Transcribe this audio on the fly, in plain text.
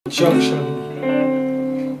junction.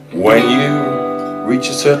 When you reach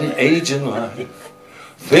a certain age in life,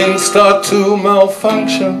 things start to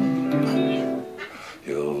malfunction.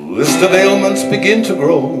 Your list of ailments begin to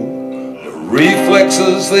grow. The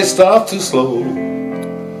reflexes, they start to slow.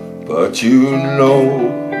 But you know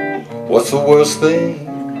what's the worst thing?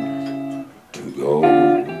 To go.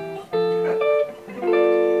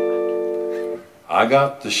 I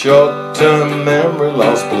got the short-term memory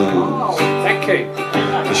loss blues. Thank you.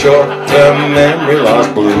 The short-term memory loss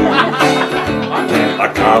blues. I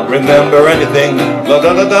can't remember anything. La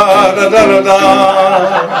da da da da da da da.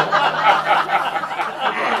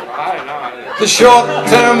 The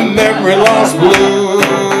short-term memory loss blues.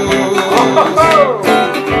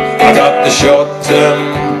 I got the short-term.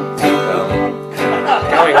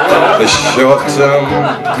 The short-term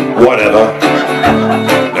whatever.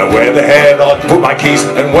 Now where the hell I put my keys,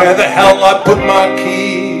 and where the hell I put my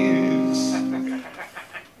keys.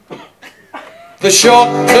 The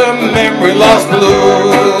short-term memory loss blues.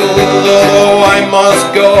 Oh, I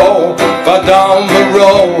must go far down the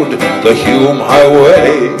road, the Hume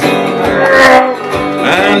Highway,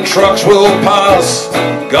 and trucks will pass,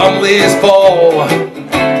 gum leaves fall.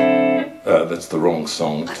 That's the wrong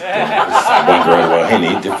song. It's Wonder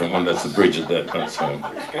Henny, different one. That's the bridge of that song.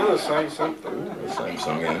 It's gonna say something. The same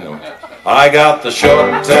song, yeah, no. I got the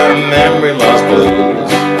short-term memory loss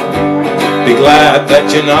blues. Be glad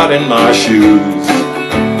that you're not in my shoes.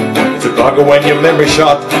 It's a bugger when your memory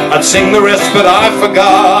shot. I'd sing the rest, but I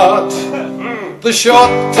forgot. The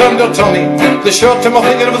short-term, don't tell me. The short-term, I'll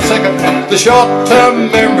think of it in a second. The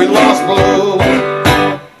short-term memory loss blues.